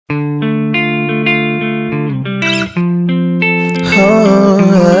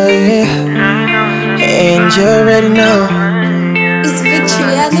already know. It's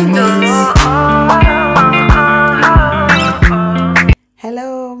victory and the beats.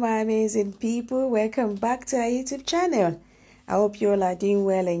 Hello, my amazing people. Welcome back to our YouTube channel. I hope you all are doing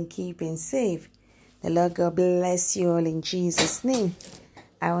well and keeping safe. The Lord God bless you all in Jesus' name.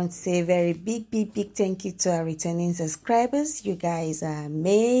 I want to say a very big thank you to our returning subscribers. You guys are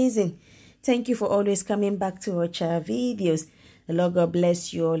amazing. Thank you for always coming back to watch our videos. The Lord God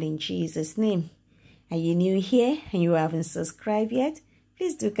bless you all in Jesus' name. Are you new here and you haven't subscribed yet?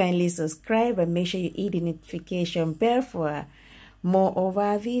 Please do kindly subscribe and make sure you hit the notification bell for more of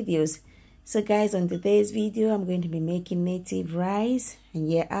our videos. So guys, on today's video, I'm going to be making native rice, and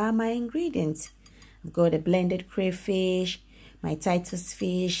here are my ingredients. I've got a blended crayfish, my Titus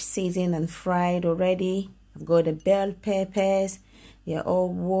fish seasoned and fried already. I've got the bell peppers. They are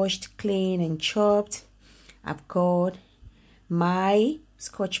all washed, clean and chopped. I've got my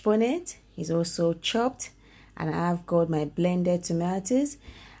scotch bonnet is also chopped, and I've got my blended tomatoes.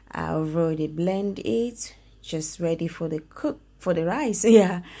 I've already blended it, just ready for the rice.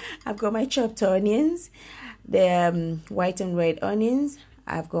 Yeah, I've got my chopped onions, the white and red onions.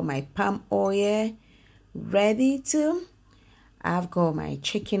 I've got my palm oil ready too. I've got my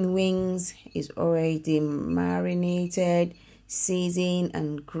chicken wings. It's already marinated, seasoned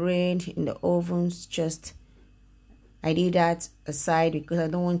and grilled in the ovens. Just I did that aside because I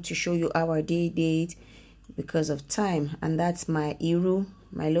don't want to show you how I did it because of time. And that's my Iru,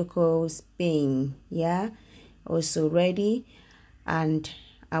 my local Spain. Yeah, also ready. And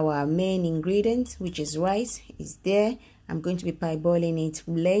our main ingredient, which is rice, is there. I'm going to be parboiling it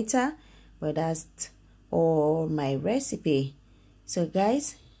later, but that's all my recipe. So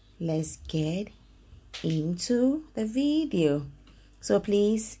guys, let's get into the video. So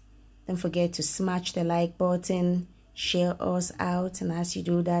please don't forget to smash the like button, share us out, and as you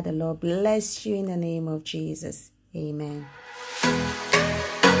do that, the Lord bless you in the name of Jesus. Amen.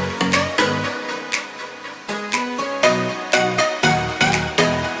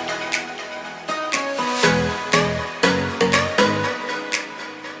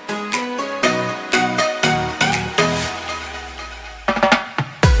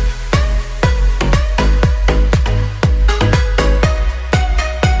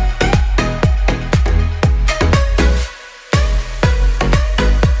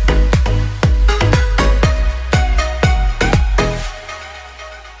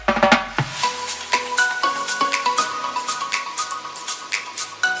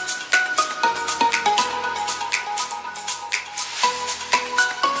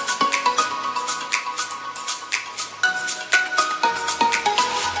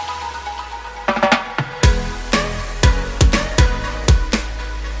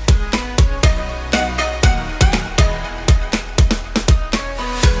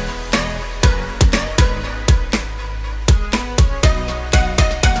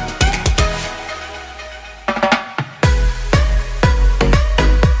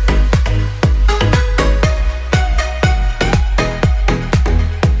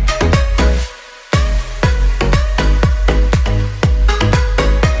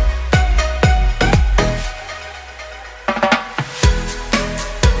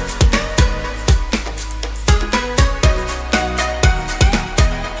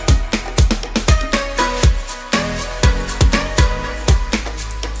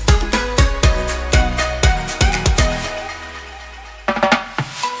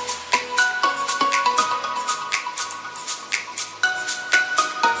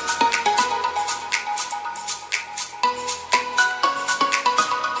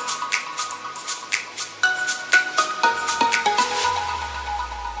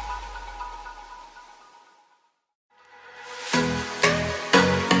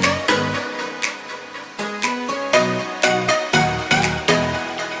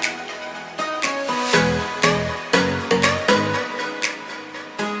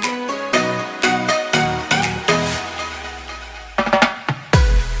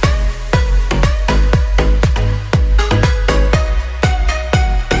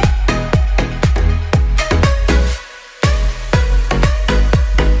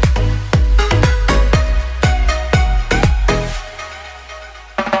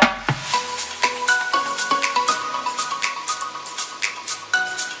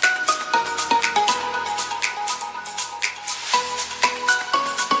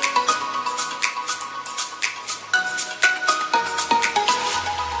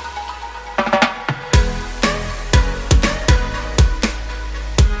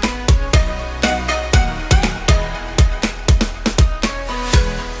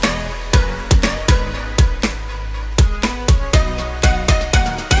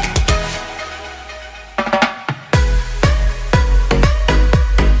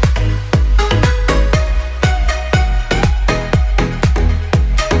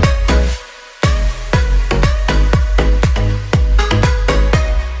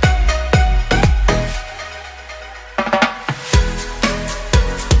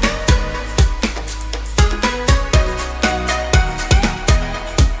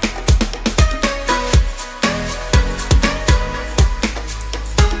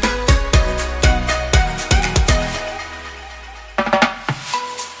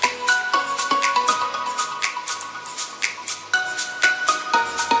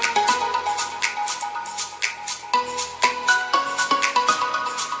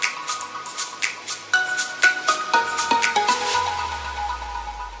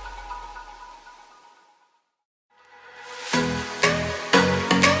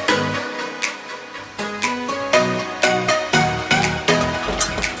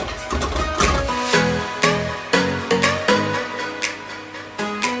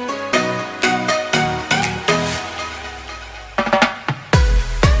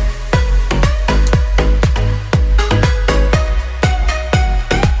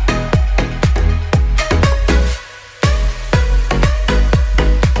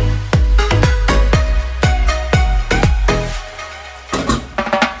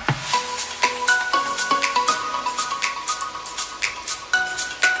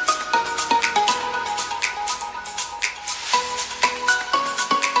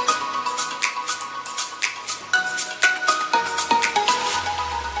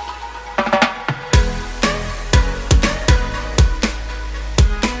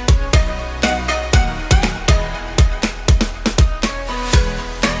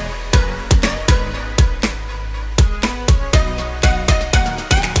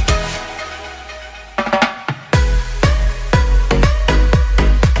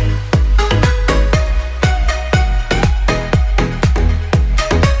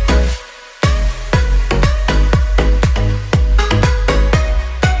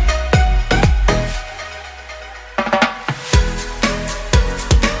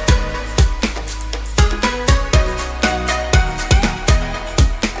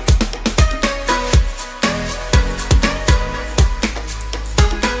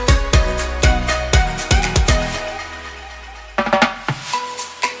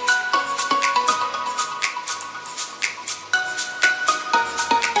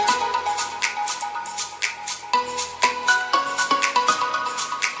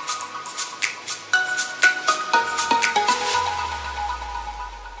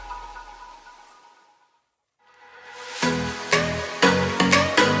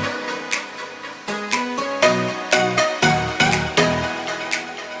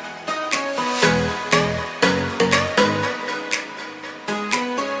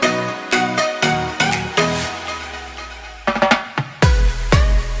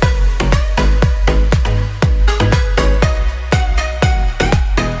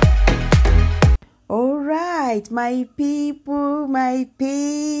 right, my people, my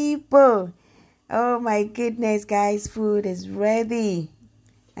people. Oh my goodness, guys, food is ready.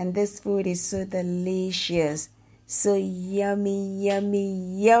 And this food is so delicious. So yummy,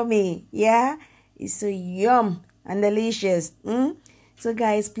 yummy, yummy. Yeah, it's so yum and delicious. So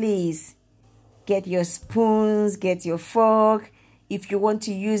guys, please get your spoons, get your fork. If you want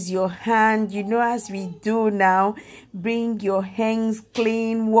to use your hand, you know, as we do now, bring your hands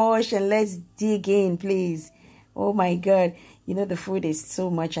clean, wash, and let's dig in, please. Oh my God, you know, the food is so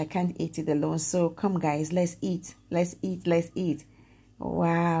much, I can't eat it alone. So come guys, let's eat, let's eat, let's eat.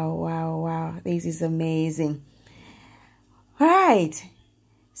 Wow, wow, wow, this is amazing. All right,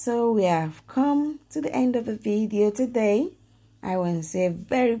 so we have come to the end of the video today. I want to say a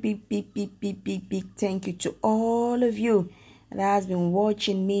very big thank you to all of you that has been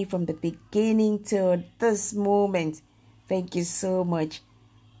watching me from the beginning till this moment. Thank you so much.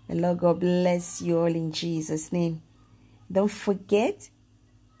 The Lord God bless you all in Jesus' name. Don't forget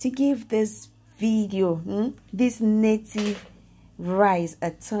to give this video, this native rice, a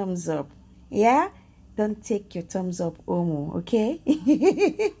thumbs up. Yeah? Don't take your thumbs up, Omo, okay?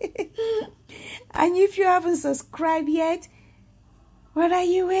 And if you haven't subscribed yet, what are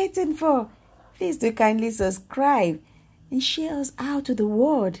you waiting for? Please do kindly subscribe and share us out to the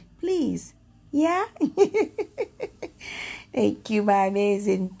world, please. Yeah? Thank you, my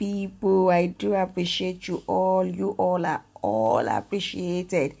amazing people. I do appreciate you all. You all are all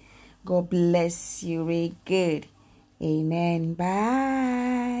appreciated. God bless you. Very good. Amen. Bye.